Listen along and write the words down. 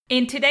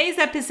In today's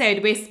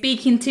episode, we're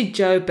speaking to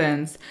Joe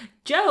Burns.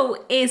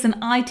 Joe is an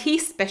IT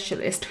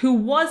specialist who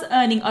was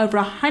earning over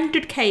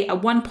 100K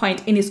at one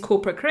point in his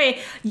corporate career,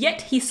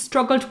 yet he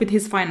struggled with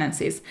his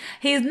finances.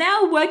 He is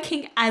now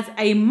working as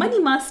a money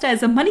master,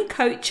 as a money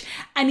coach,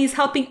 and he's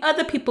helping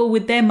other people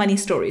with their money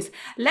stories.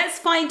 Let's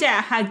find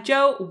out how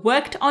Joe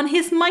worked on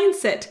his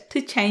mindset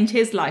to change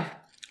his life.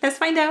 Let's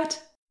find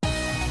out.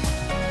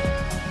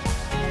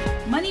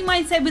 Money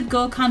Mindset with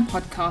Gul Khan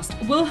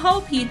podcast will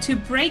help you to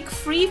break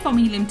free from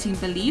your limiting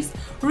beliefs,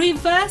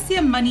 reverse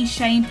your money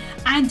shame,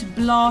 and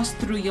blast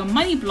through your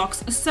money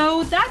blocks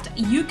so that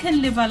you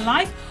can live a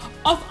life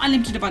of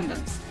unlimited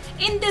abundance.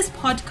 In this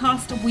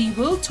podcast, we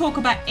will talk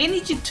about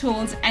energy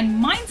tools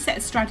and mindset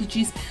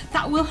strategies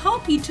that will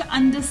help you to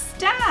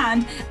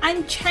understand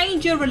and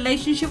change your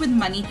relationship with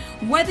money,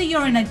 whether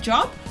you're in a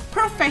job,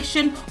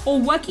 profession, or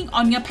working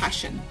on your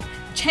passion.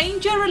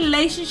 Change your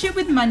relationship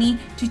with money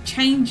to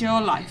change your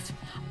life.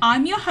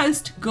 I'm your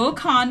host, Gul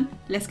Khan.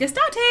 Let's get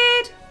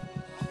started.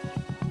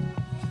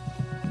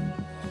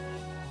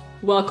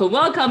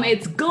 Welcome.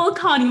 It's Gul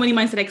Khan, your money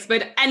mindset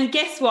expert. And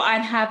guess what? I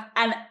have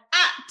an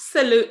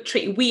absolute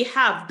treat. We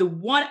have the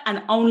one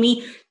and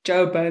only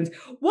Joe Burns.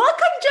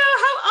 Welcome, Joe.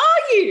 How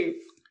are you?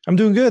 I'm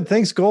doing good.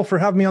 Thanks, Gul, for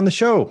having me on the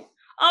show.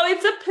 Oh,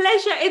 it's a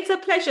pleasure. It's a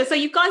pleasure. So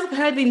you guys have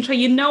heard the intro.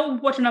 You know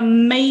what an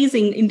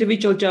amazing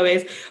individual Joe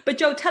is. But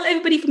Joe, tell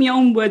everybody from your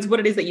own words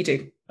what it is that you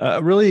do.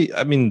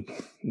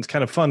 It's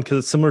kind of fun because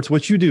it's similar to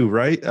what you do,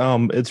 right?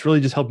 It's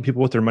really just helping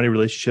people with their money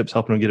relationships,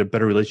 helping them get a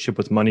better relationship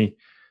with money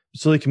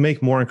so they can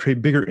make more and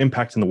create bigger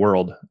impact in the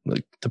world.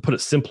 Like, to put it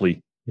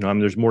simply,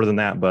 there's more than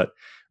that, but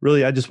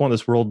really, I just want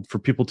this world for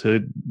people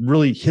to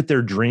really hit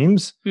their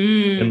dreams.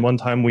 And one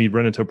time we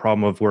run into a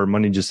problem of where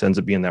money just ends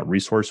up being that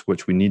resource,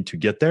 which we need to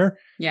get there.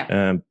 Yeah.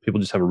 And people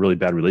just have a really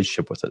bad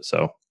relationship with it.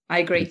 So I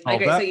agree. So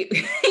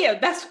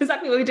that's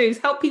exactly what we do, is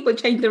help people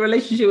change their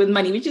relationship with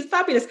money, which is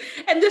fabulous.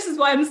 And this is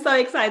why I'm so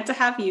excited to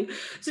have you.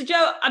 So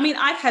Joe,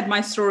 I've had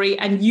my story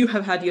and you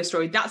have had your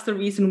story. That's the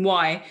reason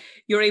why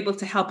you're able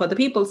to help other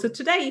people. So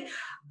today,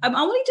 I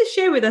want you to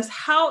share with us,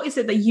 how is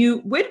it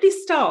that where did you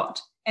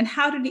start and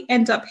how did you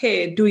end up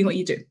here doing what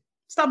you do?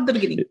 Start at the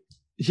beginning.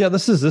 Yeah,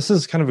 this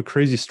is kind of a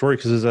crazy story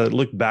because as I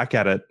look back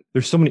at it,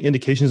 there's so many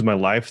indications in my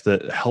life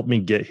that helped me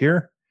get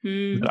here.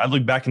 I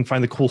look back and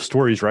find the cool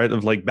stories, right?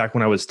 Of like back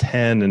when I was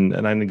 10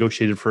 and I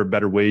negotiated for a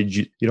better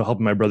wage,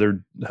 helping my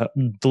brother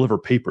deliver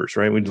papers,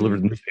 right? We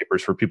delivered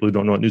newspapers. For people who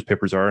don't know what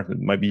newspapers are, it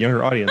might be a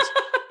younger audience,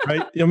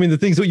 right? The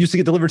things that used to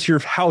get delivered to your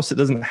house, it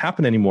doesn't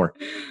happen anymore.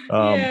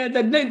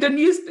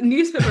 The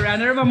newspaper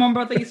round. I remember my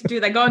brother used to do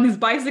that, go on his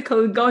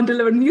bicycle, go and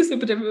deliver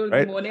newspaper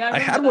every morning. I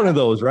had one of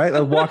those, right?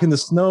 I'd walk in the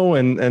snow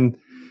and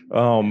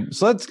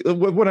so that's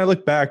when I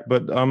look back.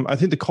 But I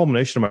think the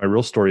culmination of my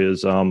real story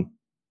is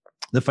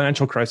the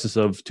financial crisis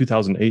of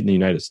 2008 in the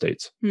United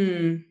States.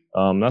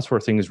 That's where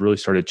things really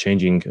started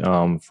changing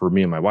for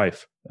me and my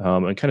wife,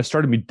 and kind of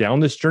started me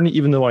down this journey,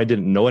 even though I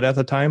didn't know it at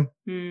the time.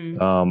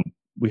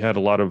 We had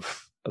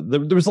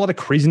there was a lot of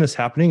craziness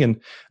happening,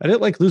 and I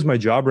didn't lose my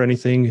job or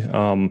anything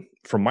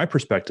from my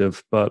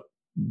perspective, but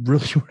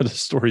really where the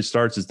story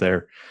starts is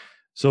there.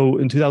 So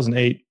in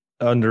 2008,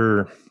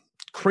 under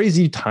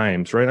crazy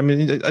times, right?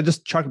 I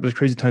just chalk up as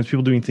crazy times,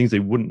 people doing things they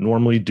wouldn't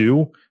normally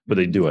do, but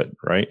they do it,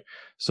 right?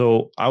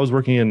 So I was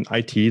working in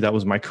IT. That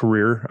was my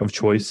career of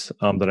choice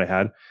that I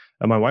had.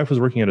 And my wife was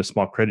working at a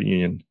small credit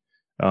union.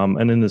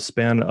 And in the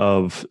span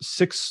of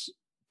 6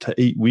 to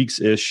 8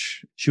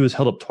 weeks-ish, she was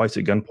held up twice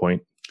at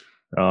gunpoint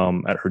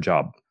at her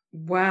job.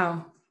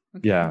 Wow.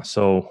 Okay. Yeah.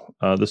 So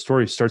the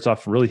story starts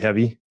off really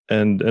heavy.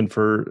 And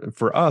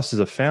for us as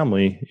a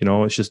family,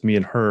 it's just me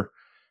and her.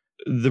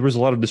 There was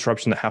a lot of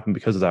disruption that happened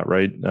because of that,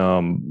 right?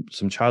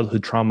 Some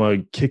childhood trauma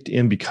kicked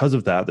in because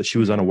of that she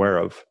was unaware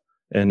of.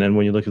 And then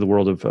when you look at the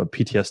world of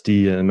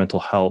PTSD and mental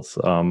health,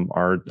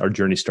 our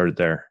journey started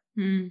there.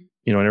 And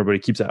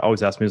everybody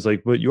always asks me, it's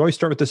like, but you always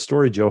start with this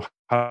story, Joe.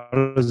 How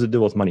does it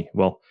deal with money?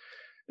 Well,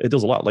 it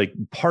deals a lot. Like,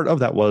 part of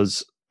that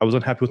was I was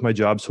unhappy with my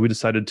job. So we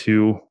decided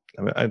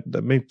I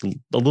make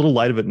a little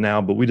light of it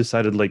now, but we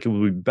decided it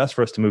would be best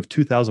for us to move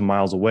 2,000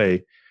 miles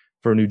away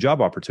for a new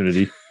job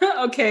opportunity.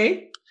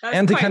 Okay.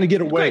 And to kind of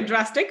get away. Quite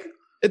drastic.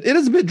 It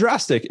is a bit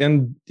drastic.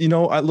 And,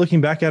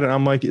 looking back at it,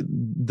 I'm like,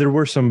 there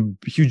were some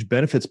huge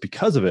benefits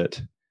because of it.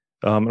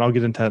 And I'll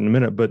get into that in a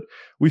minute, but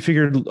we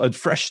figured a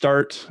fresh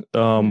start.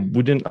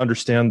 We didn't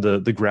understand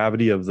the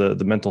gravity of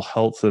the mental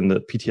health and the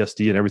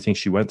PTSD and everything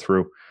she went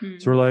through.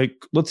 So we're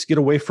like, let's get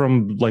away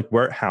from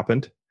where it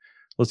happened.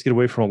 Let's get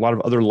away from a lot of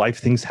other life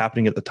things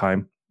happening at the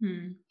time.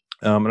 And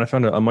I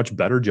found a much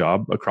better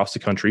job across the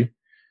country.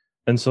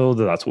 And so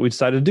that's what we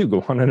decided to do,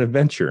 go on an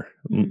adventure.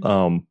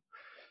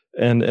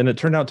 And it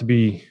turned out to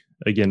be,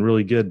 again,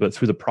 really good. But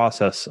through the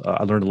process,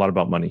 I learned a lot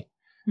about money.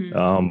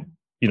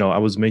 I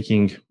was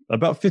making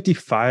about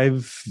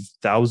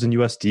 55,000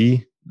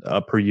 USD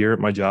per year at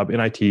my job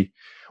in IT,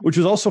 which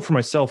was also for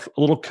myself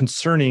a little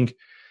concerning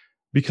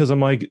because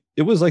I'm like,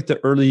 it was like the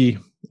early,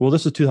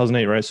 this is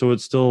 2008, right? So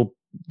it's still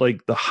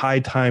like the high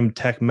time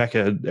tech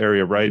mecca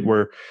area, right?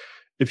 Where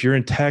if you're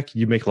in tech,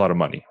 you make a lot of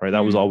money, right?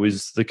 That was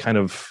always the kind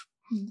of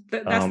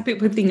that's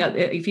people think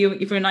if you're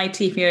in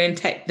IT, if you're in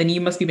tech, then you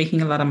must be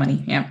making a lot of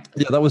money. Yeah.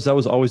 That was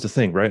always the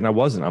thing, right? And I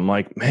wasn't. I'm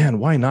like, man,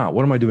 why not?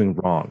 What am I doing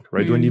wrong,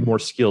 right? Do I need more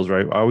skills,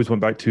 right? I always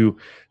went back to,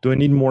 do I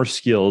need more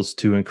skills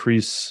to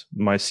increase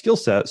my skill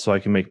set so I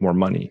can make more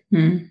money?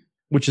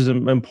 Which is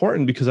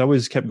important because I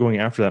always kept going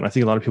after that. And I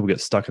think a lot of people get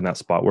stuck in that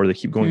spot where they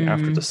keep going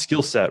after the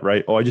skill set,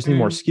 right? Oh, I just need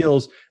more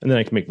skills and then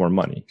I can make more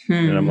money.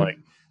 And I'm like,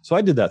 so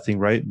I did that thing,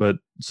 right? But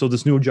so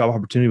this new job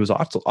opportunity was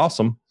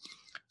awesome.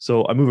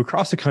 So I moved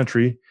across the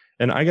country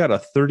and I got a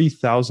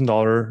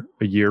 $30,000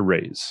 a year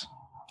raise,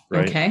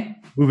 right? Okay.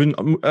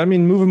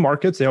 Moving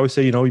markets, they always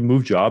say, you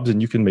move jobs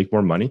and you can make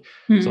more money.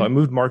 So I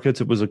moved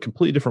markets. It was a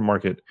completely different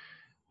market.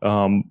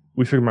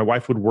 We figured my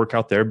wife would work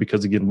out there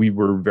because, again, we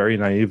were very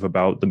naive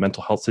about the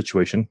mental health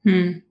situation.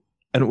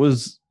 And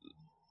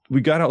we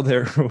got out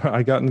there.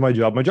 I got into my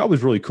job. My job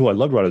was really cool. I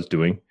loved what I was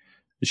doing.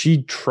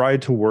 She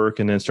tried to work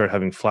and then started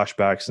having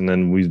flashbacks. And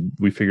then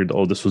we figured,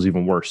 oh, this was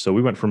even worse. So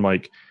we went from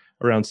like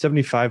around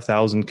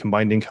 75,000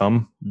 combined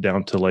income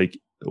down to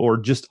or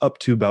just up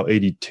to about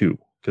 82,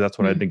 because that's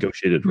what I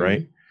negotiated,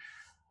 right?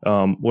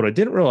 What I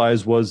didn't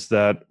realize was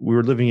that we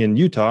were living in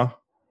Utah,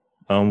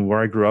 where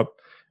I grew up,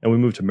 and we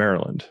moved to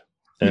Maryland.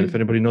 And if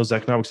anybody knows the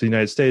economics of the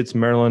United States,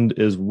 Maryland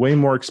is way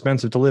more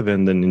expensive to live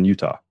in than in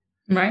Utah.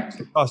 Right.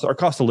 Our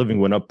cost of living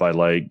went up by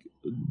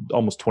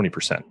almost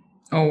 20%.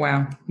 Oh,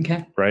 wow.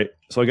 Okay. Right.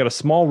 So I got a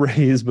small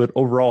raise, but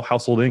overall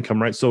household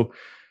income, right? So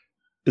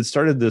it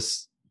started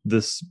this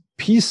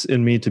piece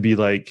in me to be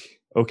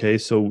like, okay,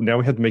 so now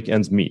we have to make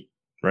ends meet,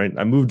 right?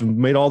 I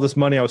made all this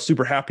money. I was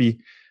super happy,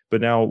 but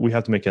now we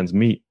have to make ends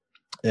meet.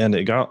 And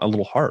it got a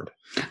little hard.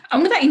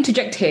 I'm going to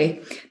interject here.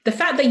 The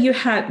fact that you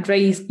had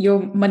raised,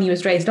 your money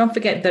was raised, don't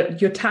forget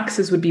that your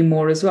taxes would be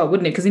more as well,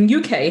 wouldn't it? Because in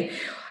UK,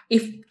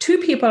 if two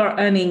people are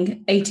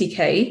earning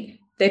 80K,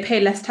 they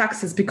pay less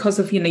taxes because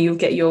of, you'll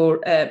get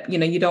your,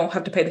 you don't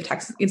have to pay the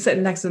taxes, in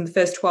certain taxes in the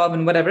first 12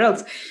 and whatever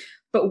else.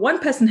 But one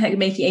person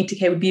making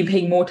 80K would be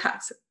paying more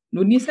tax,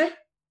 wouldn't you say?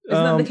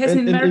 Isn't that the case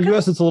in America? In the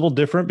US, it's a little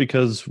different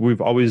because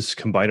we've always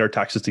combined our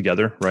taxes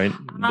together, right?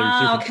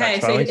 Okay.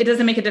 So it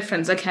doesn't make a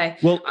difference. Okay.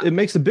 Well, it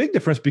makes a big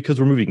difference because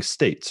we're moving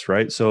states,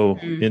 right? So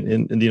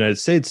in the United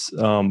States,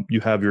 you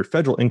have your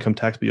federal income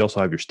tax, but you also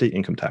have your state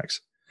income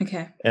tax.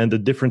 Okay. And the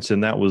difference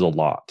in that was a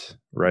lot,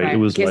 right? It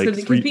was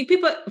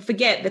people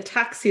forget the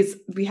taxes,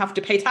 we have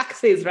to pay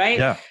taxes,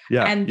 right?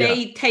 Yeah. And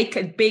they take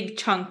a big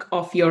chunk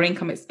of your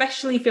income,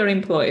 especially if you're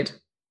employed.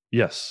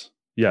 Yes.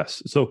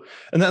 So,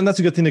 and that's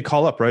a good thing to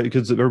call up, right?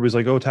 Because everybody's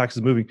like, oh, tax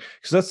is moving.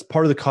 Because that's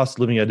part of the cost of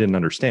living I didn't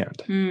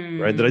understand,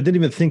 right? That I didn't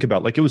even think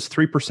about. Like it was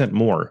 3%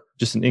 more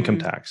just in income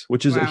tax,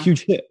 which is a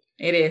huge hit.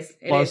 It is.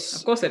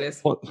 Of course it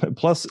is.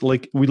 Plus,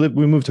 like we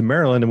moved to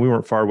Maryland and we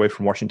weren't far away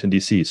from Washington,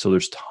 D.C. So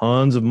there's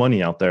tons of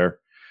money out there,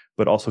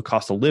 but also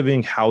cost of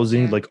living,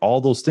 housing, like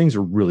all those things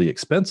are really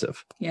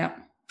expensive. Yeah.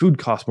 Food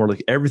costs more,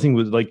 like everything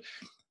was like,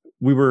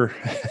 we were,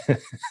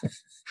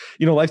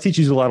 life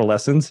teaches you a lot of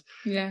lessons.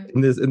 Yeah.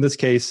 In this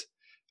case,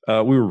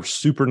 we were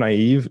super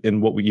naive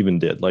in what we even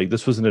did. Like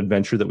this was an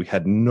adventure that we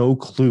had no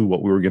clue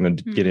what we were going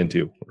to get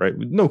into, right?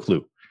 No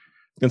clue.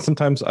 And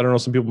sometimes, I don't know,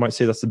 some people might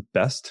say that's the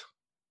best.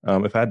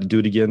 If I had to do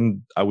it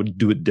again, I would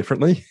do it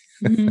differently,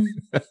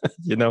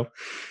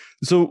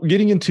 So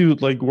getting into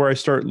like where I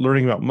start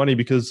learning about money,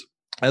 because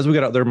as we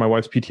got out there, my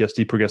wife's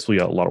PTSD progressively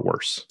got a lot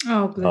worse.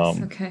 Oh,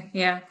 bless. Okay.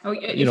 Yeah. Oh,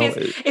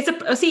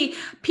 see,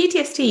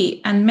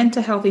 PTSD and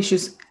mental health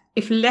issues,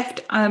 if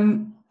left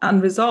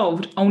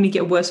unresolved, only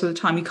get worse all the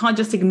time. You can't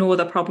just ignore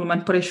the problem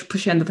and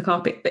push it under the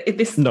carpet.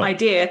 This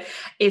idea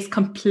is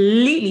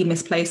completely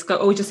misplaced.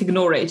 Just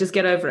ignore it. Just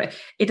get over it.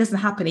 It doesn't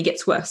happen. It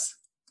gets worse.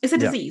 It's a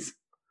disease.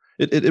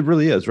 It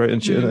really is, right?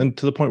 And and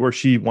to the point where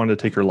she wanted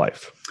to take her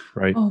life,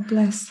 right? Oh,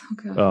 bless.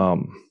 Okay.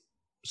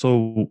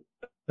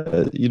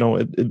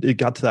 It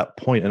got to that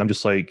point, and I'm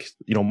just like,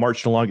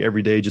 marching along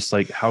every day, just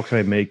like, how can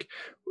I make,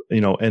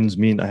 ends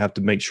meet? I have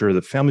to make sure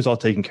the family's all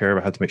taken care of.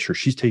 I have to make sure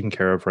she's taken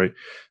care of, right?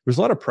 There's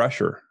a lot of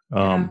pressure,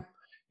 and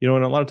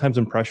a lot of times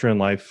in pressure in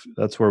life,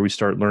 that's where we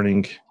start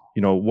learning,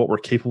 what we're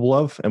capable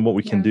of and what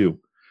we can do.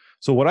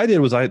 So what I did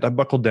was I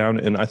buckled down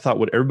and I thought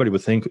what everybody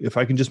would think, if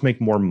I can just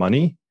make more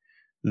money,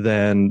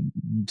 then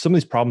some of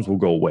these problems will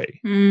go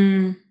away.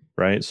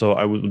 Right. So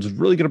I was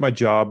really good at my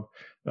job.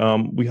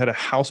 We had a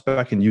house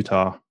back in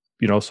Utah,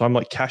 so I'm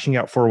like cashing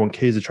out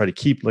 401ks to try to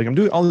keep, like I'm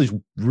doing all these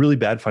really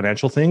bad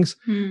financial things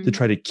to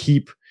try to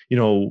keep,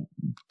 to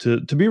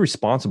be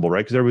responsible.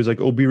 Right. Because everybody's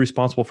like, oh, be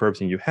responsible for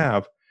everything you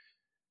have.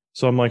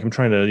 So I'm like, I'm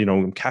trying to,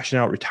 I'm cashing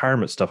out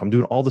retirement stuff. I'm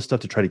doing all this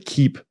stuff to try to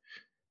keep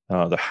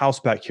the house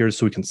back here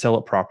so we can sell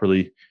it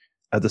properly.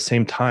 At the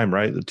same time,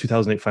 right, the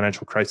 2008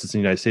 financial crisis in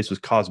the United States was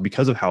caused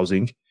because of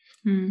housing.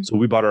 So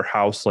we bought our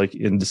house like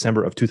in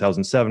December of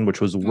 2007, which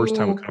was the worst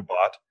time we could have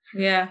bought.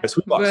 Yeah. So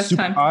we bought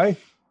super high and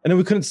then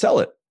we couldn't sell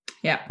it.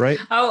 Yeah. Right.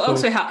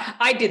 Also,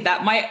 I did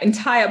that. My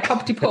entire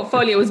property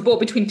portfolio was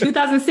bought between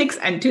 2006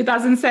 and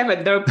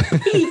 2007.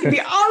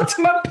 The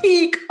ultimate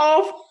peak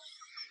of,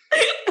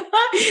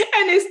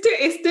 and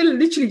it's still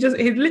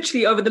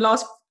literally over the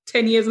last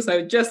 10 years or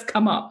so just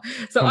come up.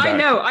 So I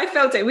know, I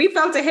felt it. We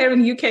felt it here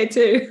in the UK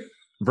too.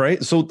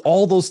 Right. So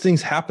all those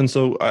things happen.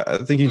 So I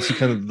think you see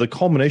kind of the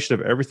culmination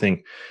of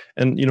everything.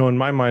 And, in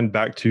my mind,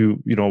 back to,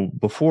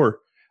 before,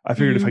 I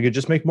figured if I could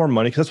just make more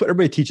money, because that's what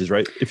everybody teaches,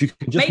 right? If you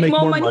can just make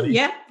more money,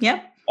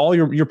 yeah, all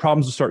your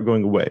problems will start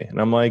going away. And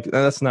I'm like,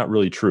 that's not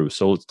really true.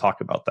 So let's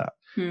talk about that.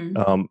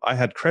 I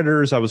had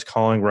creditors I was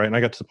calling, right? And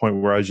I got to the point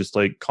where I was just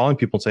like calling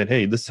people and saying,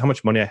 hey, this is how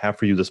much money I have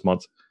for you this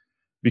month.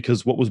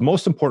 Because what was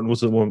most important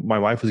was that when my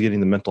wife was getting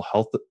the mental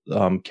health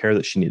care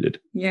that she needed.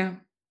 Yeah.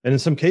 And in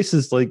some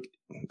cases, like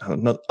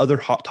other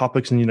hot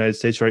topics in the United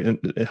States, right? And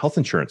health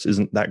insurance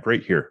isn't that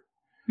great here,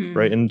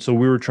 right? And so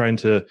we were trying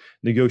to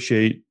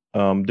negotiate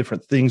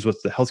different things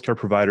with the healthcare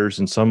providers,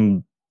 and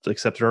some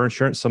accepted our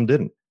insurance, some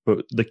didn't.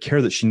 But the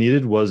care that she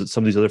needed was at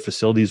some of these other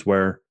facilities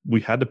where we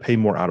had to pay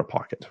more out of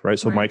pocket, right?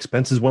 So my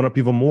expenses went up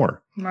even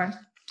more. Right.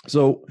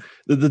 So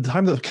the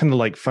time that kind of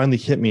like finally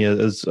hit me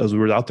as we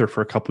were out there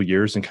for a couple of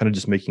years and kind of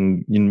just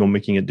making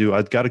it do,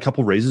 I got a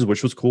couple raises,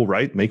 which was cool,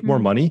 right? Make more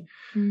money.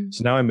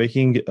 So now I'm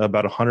making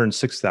about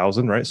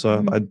 $106,000, right?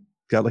 So I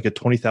got like a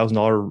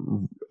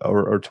 $20,000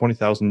 or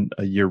 $20,000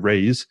 a year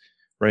raise,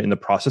 right? In the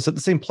process at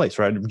the same place,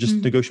 right? I just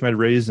negotiated my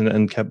raise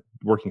and kept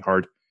working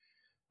hard.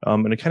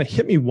 And it kind of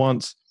hit me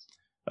once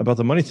about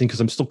the money thing, because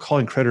I'm still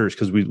calling creditors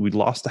because we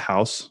lost the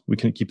house. We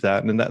couldn't keep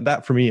that. And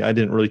that for me, I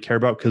didn't really care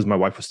about because my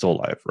wife was still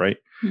alive, right?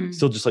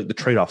 Still just like the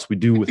trade-offs we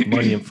do with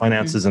money and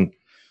finances. And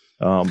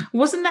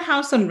wasn't the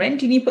house on rent?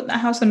 Did you put that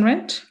house on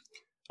rent?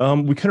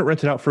 We couldn't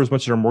rent it out for as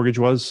much as our mortgage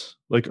was.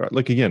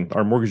 Like again,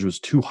 our mortgage was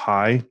too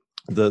high.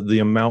 The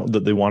amount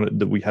that they wanted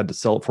that we had to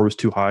sell it for was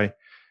too high.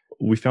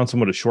 We found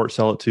someone to short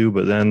sell it to,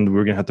 but then we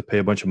were going to have to pay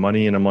a bunch of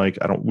money. And I'm like,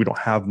 we don't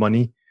have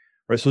money,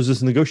 right? So it's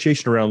this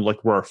negotiation around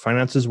like where our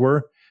finances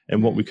were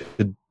and what we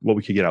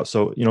could get out.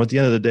 So, at the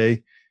end of the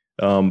day,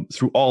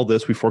 through all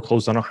this, we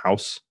foreclosed on a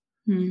house.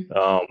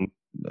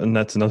 And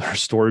that's another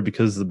story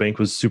because the bank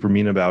was super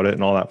mean about it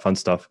and all that fun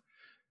stuff.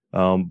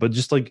 But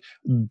just like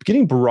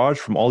getting barrage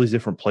from all these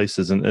different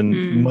places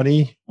and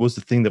money was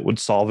the thing that would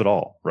solve it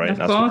all, right?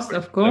 Of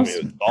course.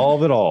 It would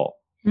solve it all.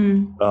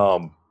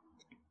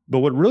 But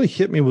what really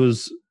hit me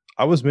was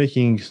I was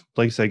making,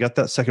 like I said, I got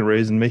that second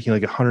raise and making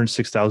like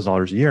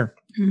 $106,000 a year.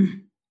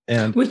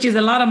 And which is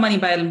a lot of money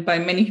by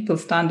many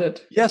people's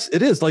standard. Yes,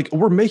 it is. Like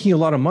we're making a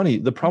lot of money.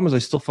 The problem is I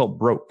still felt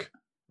broke,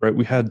 right?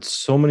 We had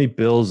so many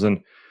bills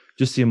and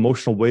just the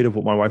emotional weight of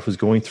what my wife was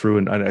going through.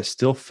 And I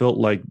still felt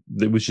like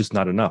it was just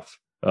not enough.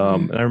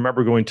 And I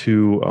remember going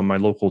to my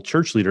local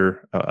church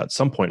leader at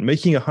some point,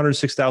 making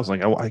 $106,000.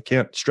 Like I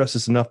can't stress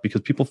this enough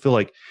because people feel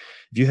like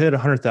if you hit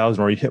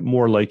 100,000 or you hit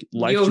more, like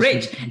life, you're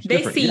rich.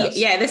 They see,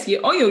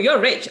 you're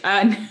rich.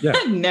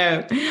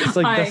 No, it's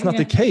like that's not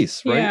the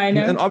case, right? Yeah, I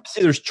know. And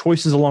obviously, there's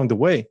choices along the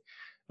way.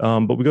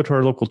 But we go to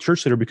our local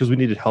church leader because we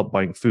needed help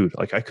buying food.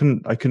 Like I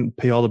couldn't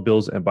pay all the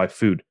bills and buy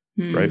food,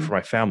 right, for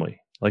my family.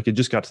 Like it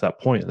just got to that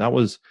point. And that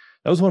was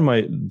one of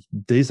my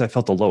days I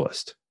felt the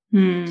lowest. So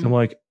I'm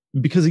like,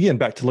 because again,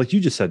 back to like you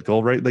just said,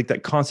 Gul, right? Like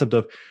that concept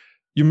of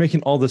you're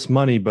making all this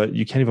money, but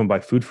you can't even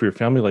buy food for your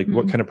family. Like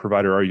what kind of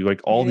provider are you?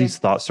 Like all these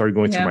thoughts started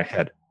going through my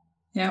head.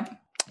 Yeah.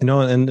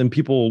 And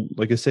people,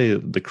 like I say,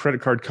 the credit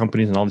card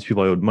companies and all these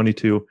people I owed money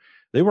to,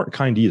 they weren't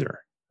kind either,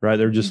 right?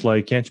 They're just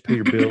like, can't you pay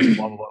your bills?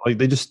 Blah, blah, blah. Like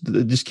they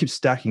just keep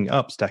stacking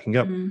up.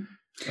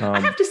 I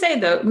have to say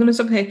though, I'm going to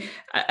stop here.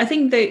 I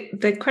think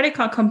the credit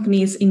card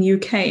companies in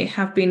UK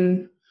have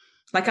been,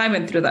 like I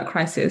went through that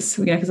crisis,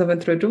 because I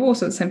went through a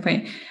divorce at the same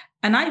point.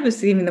 And I was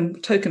giving them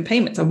token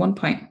payments at one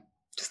point.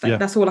 Just like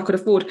that's all I could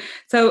afford.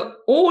 So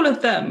all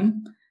of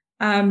them,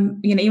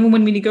 even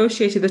when we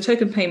negotiated the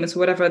token payments or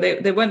whatever,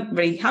 they weren't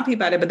really happy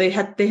about it, but they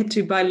had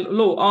to by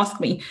law ask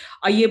me,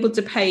 are you able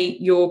to pay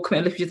your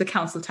commitment, which is the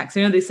council tax,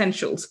 the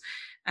essentials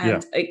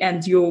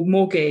and your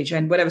mortgage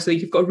and whatever. So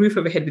you've got a roof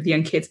over head with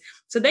young kids.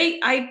 So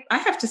I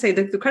have to say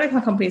that the credit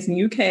card companies in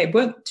the UK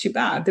weren't too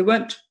bad. They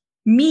weren't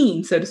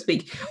mean, so to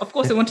speak. Of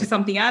course, they wanted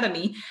something out of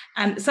me.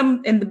 And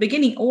in the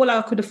beginning, all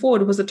I could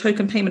afford was a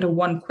token payment of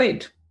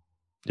 £1.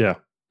 Yeah.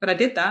 But I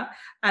did that.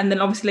 And then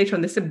obviously later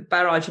on, they said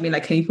barrage me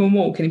like, can you pay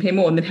more? Can you pay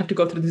more? And then have to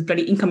go through this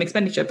bloody income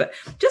expenditure. But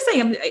just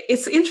saying,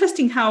 it's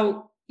interesting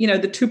how,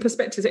 the two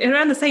perspectives are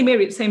around the same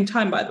area at the same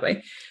time, by the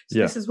way. So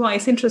this is why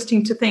it's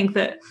interesting to think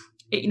that,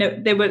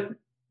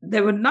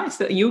 they were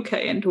nice at the UK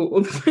and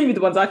or maybe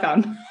the ones I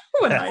found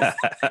were nice.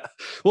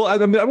 Well, I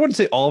wouldn't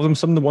say all of them.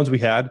 Some of the ones we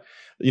had,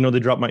 they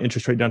dropped my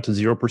interest rate down to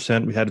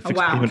 0%. We had a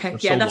fixed payment for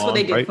so that's long, what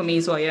they did right? for me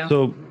as well, yeah.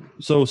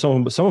 So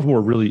some of them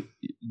were really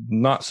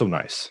not so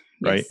nice.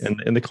 Right. Yes.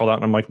 And they called out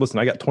and I'm like, listen,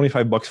 I got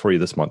 $25 for you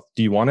this month.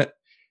 Do you want it?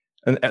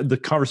 And the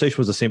conversation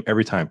was the same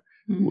every time.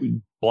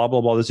 Blah,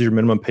 blah, blah. This is your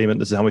minimum payment.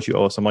 This is how much you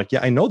owe us. I'm like,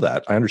 yeah, I know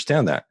that. I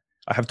understand that.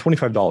 I have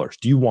 $25.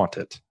 Do you want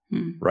it?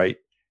 Right.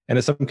 And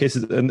in some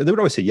cases, and they would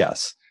always say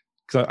yes.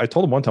 Because I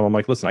told them one time, I'm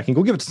like, listen, I can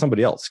go give it to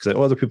somebody else because I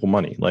owe other people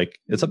money. Like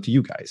it's up to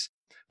you guys.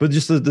 But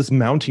just this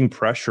mounting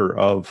pressure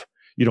of,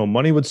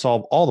 money would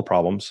solve all the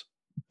problems.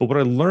 But what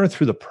I learned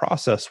through the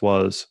process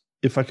was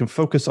if I can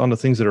focus on the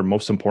things that are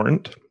most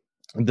important,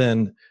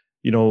 then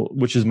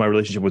which is my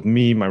relationship with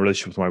me, my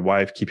relationship with my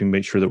wife,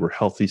 make sure that we're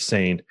healthy,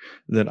 sane,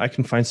 then I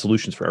can find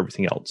solutions for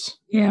everything else.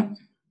 Yeah.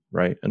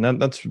 Right. And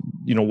that's,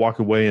 walk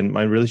away, and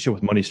my relationship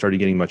with money started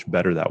getting much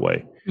better that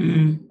way.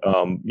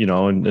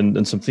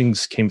 And some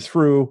things came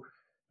through.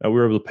 We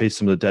were able to pay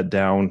some of the debt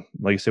down.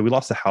 Like I said, we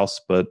lost the house,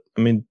 but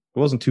I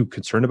wasn't too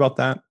concerned about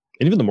that.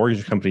 And even the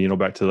mortgage company,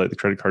 back to like the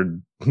credit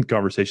card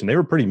conversation, they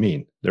were pretty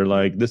mean. They're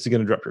like, this is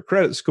going to drop your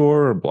credit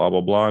score, blah,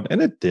 blah, blah.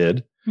 And it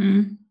did.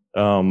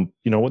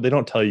 What they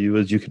don't tell you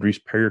is you can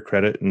repair your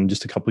credit in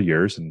just a couple of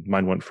years. And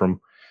mine went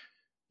from,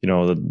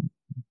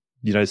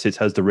 the United States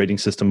has the rating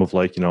system of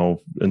like, in the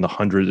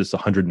 100, it's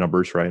 100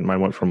 numbers, right? And mine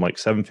went from like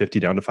 750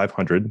 down to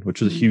 500,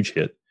 which was a huge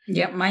hit.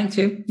 Yeah, mine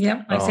too.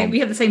 Yeah, I say we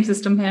have the same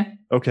system here.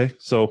 Okay.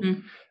 So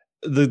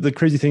the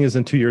crazy thing is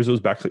in 2 years, it was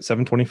back to like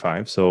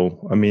 725.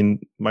 So,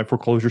 my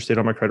foreclosure stayed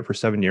on my credit for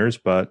 7 years,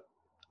 but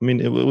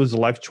it was a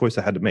life choice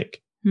I had to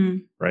make.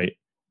 Right.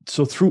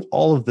 So through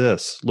all of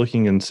this,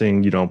 looking and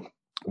saying,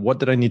 what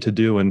did I need to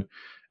do? And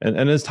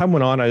as time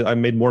went on, I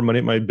made more money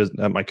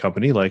at my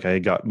company. Like I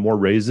got more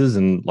raises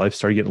and life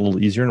started getting a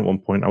little easier. And at one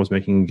point I was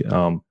making,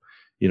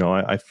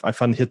 I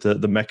finally hit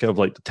the mecca of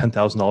like the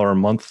 $10,000 a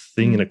month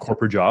thing in a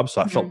corporate job.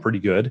 So I felt pretty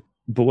good.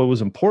 But what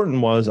was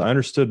important was I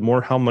understood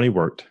more how money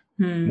worked,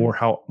 more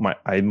how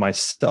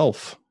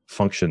myself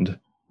functioned,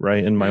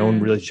 right? And my own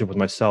relationship with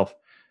myself.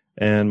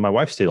 And my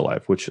wife stayed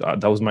alive, which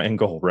that was my end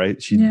goal,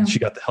 right? She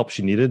got the help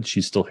she needed.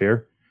 She's still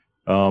here.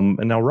 And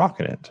now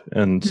rocking it.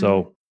 And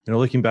so,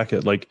 looking back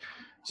at like,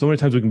 so many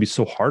times we can be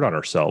so hard on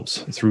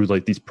ourselves through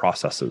like these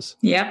processes.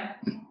 Yeah.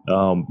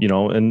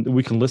 And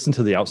we can listen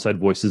to the outside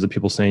voices of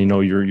people saying,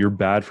 you're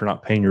bad for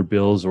not paying your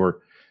bills, or,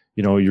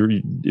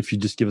 if you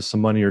just give us some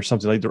money or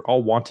something. Like they're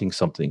all wanting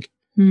something.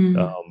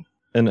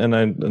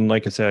 And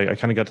like I say, I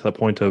kind of got to that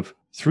point of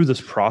through this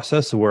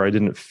process where I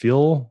didn't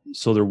feel,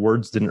 so their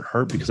words didn't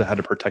hurt because I had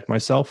to protect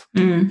myself.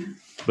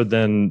 But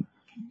then,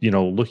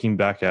 looking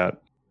back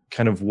at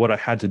kind of what I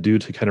had to do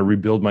to kind of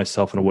rebuild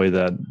myself in a way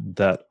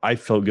that I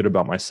felt good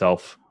about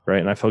myself,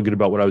 right? And I felt good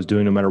about what I was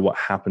doing no matter what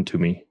happened to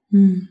me.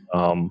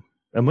 And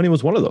money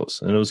was one of those.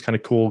 And it was kind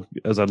of cool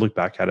as I look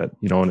back at it,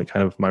 and it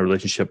kind of, my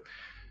relationship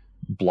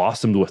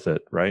blossomed with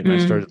it, right? And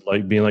I started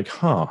like being like,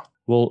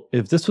 well,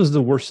 if this was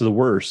the worst of the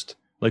worst,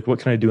 like what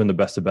can I do in the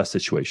best of best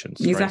situations?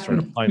 Exactly. Right?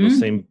 Started applying those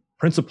same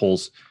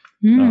principles.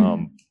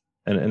 And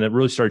it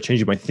really started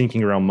changing my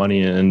thinking around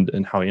money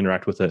and how I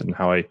interact with it and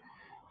how I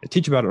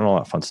teach about it and all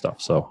that fun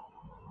stuff. So,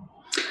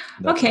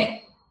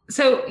 okay.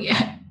 So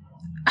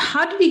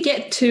how did we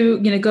get to,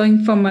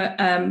 going from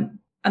an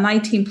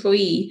IT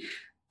employee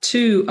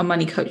to a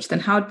money coach?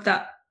 Then how did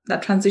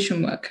that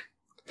transition work?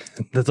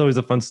 That's always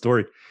a fun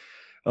story.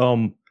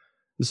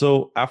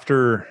 So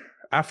after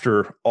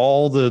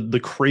all the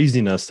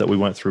craziness that we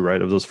went through,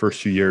 right, of those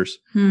first few years,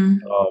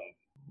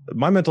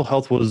 my mental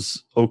health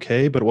was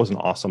okay, but it wasn't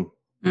awesome.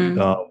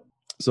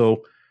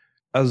 So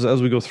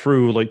as we go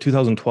through, like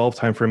 2012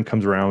 timeframe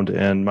comes around,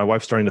 and my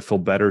wife's starting to feel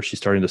better. She's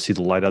starting to see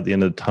the light at the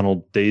end of the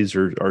tunnel. Days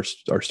are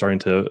starting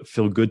to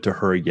feel good to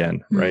her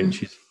again, right?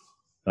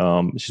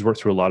 She's worked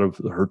through a lot of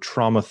her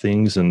trauma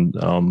things and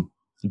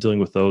dealing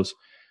with those.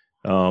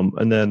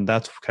 And then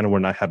that's kind of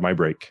when I had my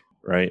break,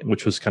 right?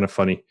 Which was kind of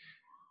funny.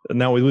 And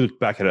now we look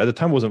back at it. At the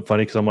time, it wasn't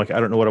funny because I'm like, I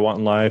don't know what I want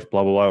in life,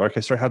 blah, blah, blah. Like I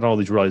started having all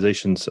these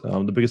realizations.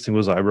 The biggest thing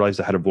was I realized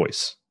I had a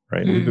voice,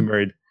 right? And we've been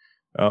married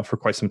for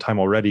quite some time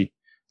already.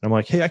 And I'm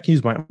like, hey, I can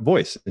use my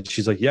voice. And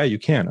she's like, yeah, you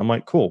can. I'm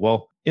like, cool.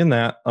 Well, in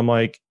that, I'm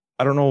like,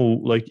 I don't know,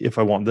 like if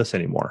I want this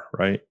anymore,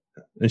 right?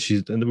 And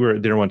we were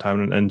at dinner one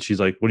time, and she's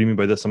like, what do you mean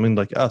by this? I mean,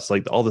 like us,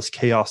 like all this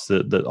chaos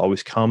that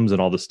always comes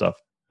and all this stuff.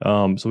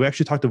 So we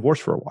actually talked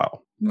divorce for a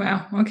while.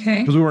 Wow.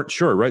 Okay. Because we weren't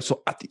sure, right?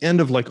 So at the end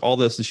of like all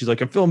this, she's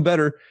like, I'm feeling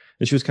better.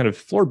 And she was kind of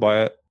floored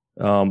by it.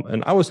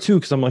 And I was too,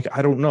 because I'm like,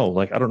 I don't know.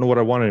 Like, I don't know what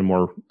I want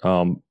anymore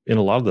in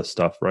a lot of this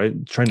stuff, right?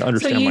 Trying to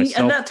understand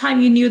myself. At that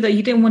time, you knew that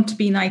you didn't want to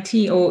be in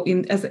IT or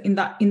in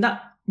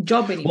that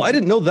job anymore. Well, I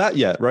didn't know that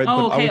yet, right?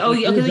 Oh, okay.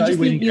 You just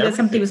knew that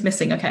something was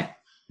missing. Okay.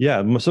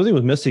 Yeah, something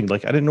was missing.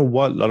 Like, I didn't know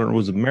what. I don't know. It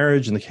was a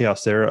marriage and the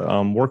chaos there.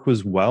 Work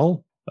was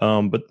well.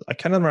 But I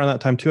kind of around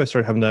that time too, I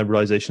started having that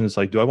realization. It's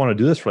like, do I want to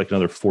do this for like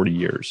another 40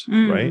 years?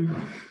 Right.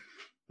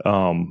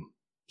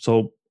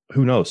 So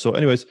who knows? So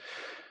anyways,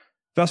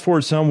 fast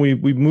forward some, we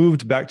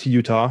moved back to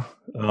Utah.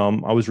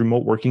 I was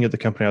remote working at the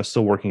company I was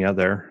still working at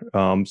there.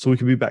 So we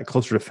could be back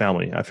closer to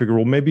family. I figured,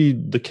 well, maybe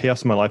the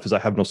chaos in my life is I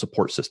have no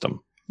support system.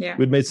 Yeah.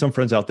 We'd made some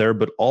friends out there,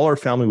 but all our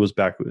family was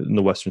back in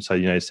the western side of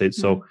the United States.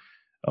 So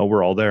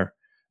we're all there.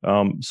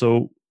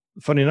 So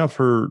funny enough,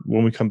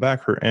 when we come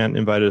back, her aunt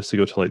invited us to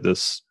go to like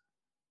this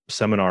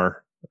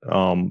seminar.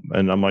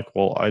 And I'm like,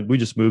 well, we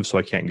just moved, so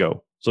I can't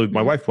go. So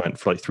my wife went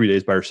for like 3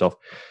 days by herself.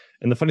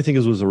 And the funny thing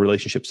is, it was a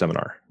relationship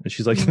seminar, and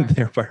she's like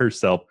there by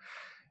herself.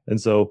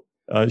 And so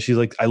she's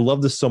like, I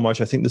love this so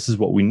much. I think this is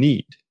what we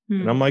need.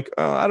 And I'm like,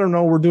 I don't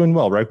know. We're doing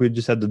well, right? We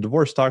just had the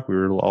divorce talk. We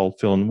were all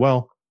feeling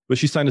well, but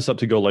she signed us up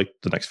to go like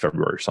the next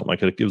February or something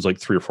like it. It was like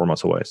 3 or 4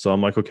 months away. So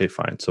I'm like, okay,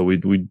 fine. So we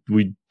go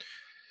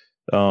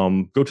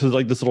to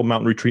like this little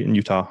mountain retreat in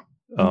Utah.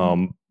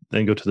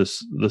 then go to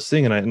this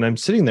thing. And I'm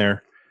sitting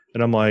there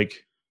and I'm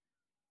like,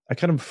 I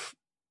kind of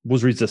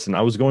was resistant.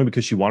 I was going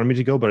because she wanted me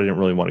to go, but I didn't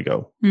really want to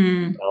go.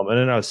 And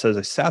then as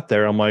I sat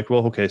there, I'm like,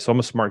 well, okay, so I'm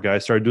a smart guy. I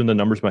started doing the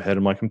numbers in my head.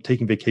 I'm like, I'm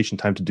taking vacation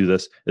time to do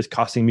this. It's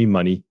costing me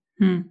money.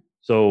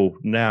 So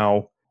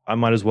now I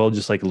might as well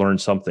just like learn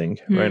something,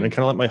 right? And I kind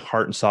of let my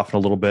heart soften a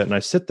little bit. And I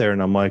sit there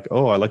and I'm like,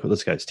 oh, I like what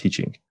this guy's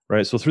teaching,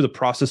 right? So through the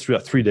process, through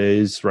that 3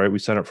 days, right, we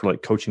signed up for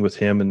like coaching with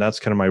him. And that's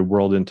kind of my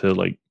world into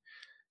like,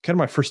 kind of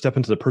my first step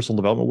into the personal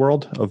development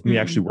world of me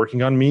actually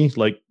working on me,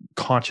 like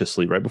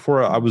consciously, right?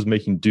 Before I was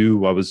making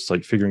do, I was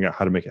like figuring out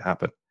how to make it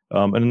happen.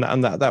 And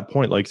at that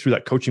point, like through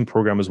that coaching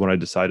program is when I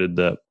decided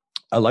that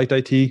I liked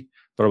IT,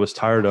 but I was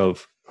tired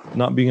of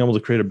not being able to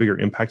create a bigger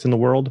impact in the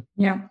world.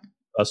 Yeah.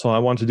 So I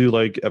wanted to do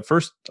like, at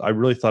first I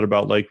really thought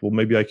about like, well,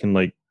 maybe I can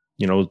like,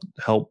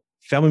 help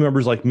family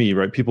members like me,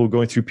 right? People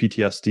going through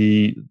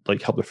PTSD,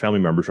 like help their family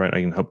members, right?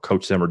 I can help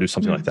coach them or do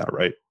something like that,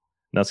 right?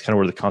 And that's kind of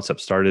where the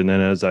concept started. And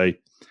then as I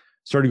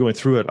started going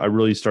through it, I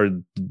really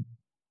started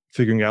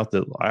figuring out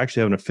that I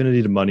actually have an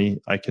affinity to money.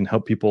 I can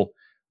help people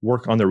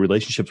work on their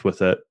relationships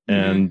with it,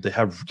 and they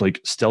have like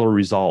stellar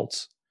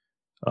results.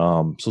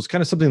 So it's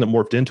kind of something that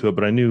morphed into it.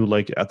 But I knew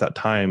like at that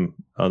time,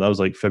 that was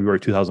like February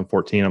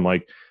 2014. I'm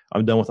like,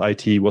 I'm done with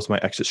IT. What's my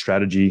exit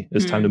strategy?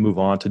 It's time to move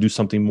on to do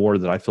something more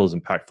that I feel is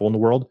impactful in the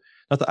world.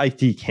 Not that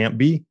IT can't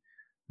be,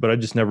 but I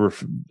just never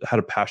had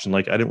a passion.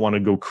 Like I didn't want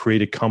to go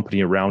create a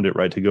company around it,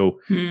 right? To go,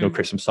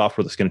 create some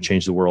software that's going to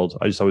change the world.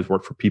 I just always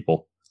worked for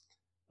people.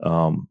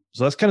 So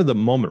that's kind of the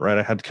moment, right?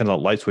 I had kind of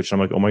a light switch.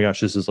 And I'm like, oh my gosh,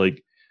 this is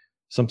like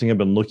something I've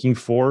been looking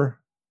for.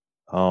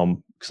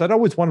 Because I'd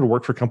always wanted to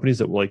work for companies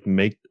that like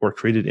make or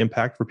created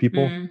impact for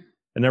people.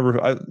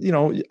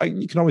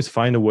 You can always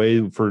find a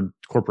way for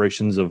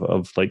corporations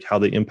of like how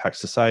they impact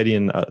society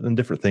and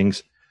different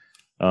things.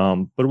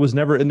 But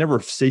it never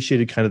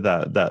satiated kind of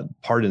that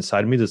part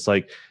inside of me that's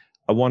like,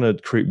 I want to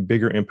create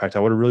bigger impact. I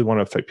would really want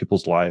to affect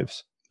people's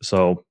lives.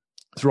 So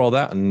through all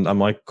that, and I'm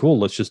like, cool,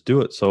 let's just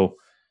do it. So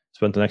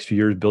spent the next few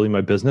years building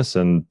my business,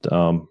 and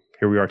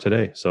here we are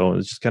today. So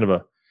it's just kind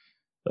of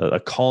a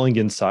calling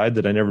inside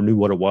that I never knew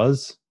what it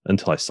was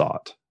until I saw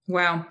it.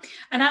 Wow.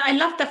 And I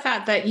love the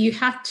fact that you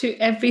had to,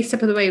 every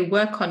step of the way,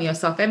 work on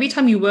yourself. Every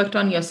time you worked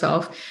on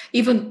yourself,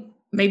 even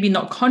maybe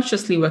not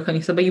consciously work on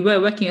yourself, but you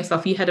were working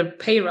yourself, you had a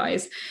pay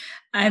rise.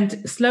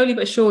 And slowly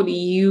but surely,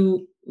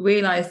 you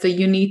realized that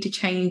you need to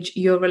change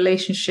your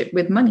relationship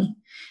with money.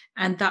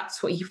 And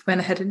that's what you've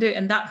went ahead and do.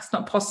 And that's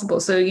not possible.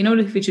 So in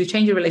order for you to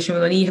change your relationship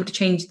with money, you have to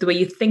change the way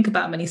you think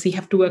about money. So you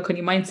have to work on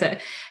your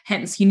mindset.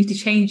 Hence, you need to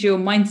change your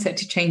mindset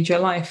to change your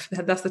life.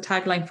 That's the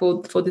tagline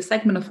for this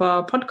segment of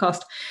our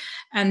podcast.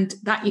 And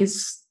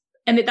that's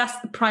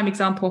the prime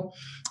example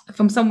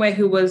from somewhere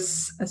who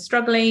was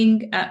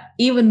struggling,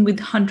 even with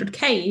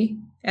 100K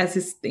as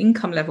his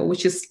income level,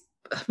 which is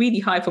really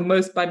high by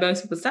most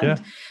people's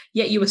standards.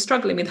 Yet you were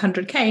struggling with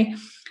 100K.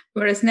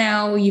 Whereas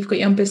now you've got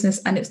your own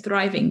business and it's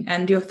thriving,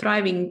 and you're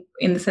thriving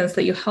in the sense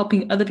that you're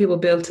helping other people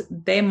build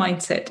their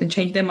mindset and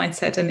change their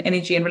mindset and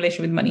energy and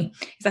relation with money.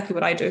 Exactly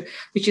what I do,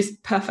 which is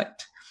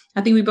perfect.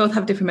 I think we both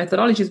have different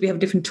methodologies. We have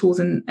different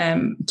tools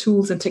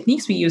and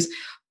techniques we use,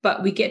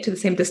 but we get to the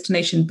same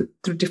destination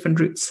through different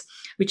routes,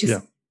 which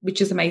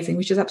is amazing,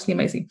 which is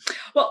absolutely amazing.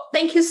 Well,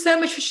 thank you so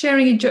much for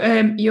sharing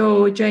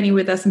your journey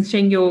with us and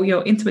sharing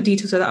your intimate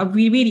details. So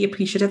we really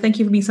appreciate it. Thank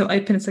you for being so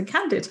open and so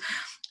candid.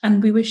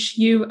 And we wish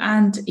you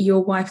and your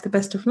wife the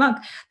best of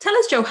luck. Tell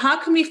us, Joe,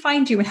 how can we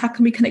find you and how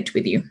can we connect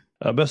with you?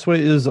 Best way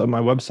is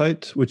my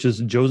website, which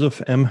is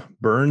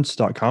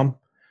josephmburns.com.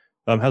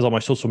 Has all my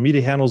social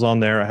media handles on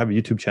there. I have a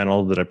YouTube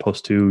channel that I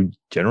post to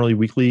generally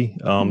weekly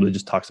that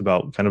just talks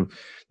about kind of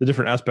the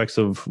different aspects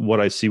of what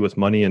I see with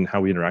money and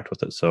how we interact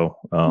with it. So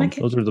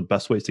those are the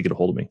best ways to get a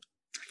hold of me.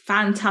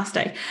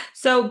 Fantastic.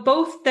 So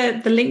both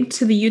the link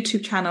to the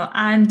YouTube channel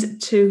and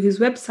to his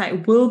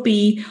website will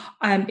be,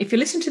 if you're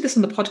listening to this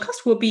on the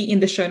podcast, will be in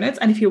the show notes.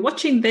 And if you're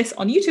watching this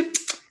on YouTube,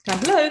 down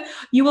below,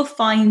 you will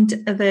find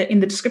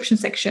in the description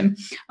section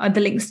the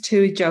links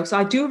to Joe. So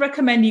I do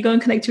recommend you go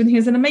and connect with him.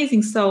 He's an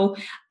amazing soul,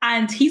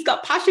 and he's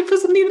got passion for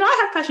something that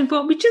I have passion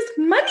for, which is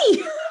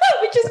money,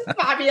 which is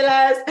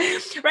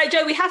fabulous. Right,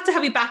 Joe, we have to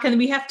have you back, and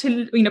we have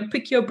to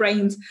pick your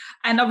brains.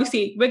 And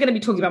obviously, we're going to be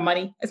talking about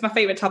money. It's my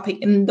favorite topic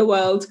in the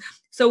world.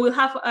 So we'll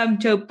have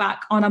Joe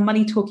back on our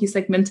Money Talkie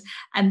segment,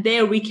 and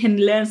there we can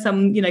learn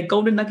some,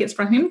 golden nuggets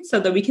from him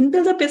so that we can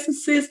build our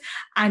businesses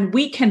and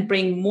we can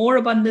bring more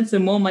abundance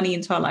and more money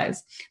into our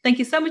lives. Thank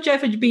you so much, Joe,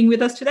 for being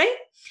with us today.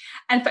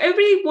 And for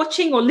everybody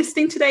watching or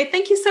listening today,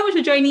 thank you so much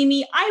for joining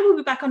me. I will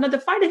be back on another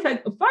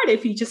Friday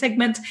feature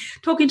segment,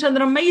 talking to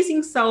an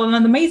amazing soul and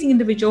an amazing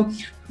individual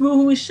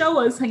who will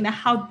show us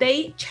how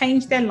they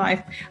change their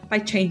life by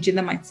changing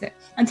their mindset.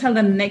 Until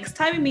the next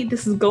time we meet,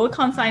 this is Gul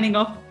Khan signing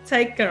off.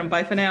 Take care and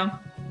bye for now.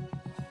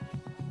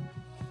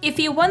 If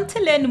you want to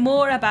learn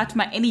more about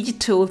my energy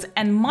tools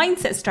and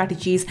mindset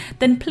strategies,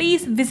 then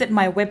please visit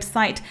my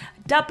website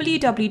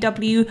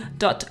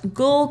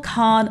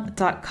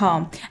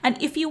www.gulkhan.com.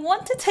 And if you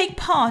want to take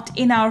part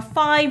in our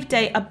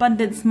 5-day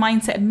abundance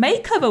mindset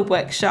makeover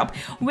workshop,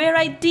 where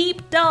I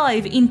deep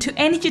dive into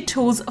energy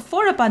tools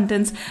for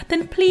abundance,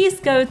 then please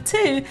go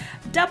to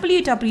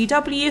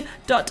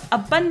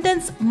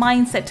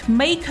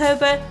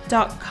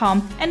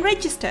www.abundancemindsetmakeover.com and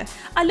register.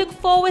 I look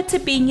forward to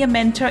being your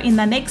mentor in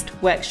the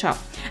next workshop.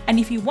 And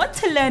if you want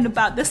to learn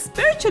about the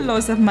spiritual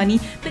laws of money,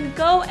 then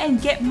go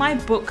and get my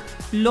book,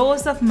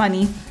 Laws of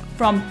Money,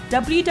 from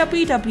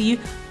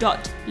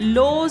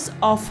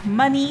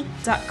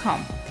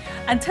www.lawsofmoney.com.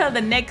 Until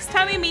the next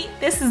time we meet,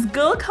 this is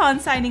Gul Khan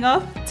signing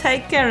off.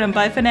 Take care and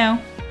bye for now.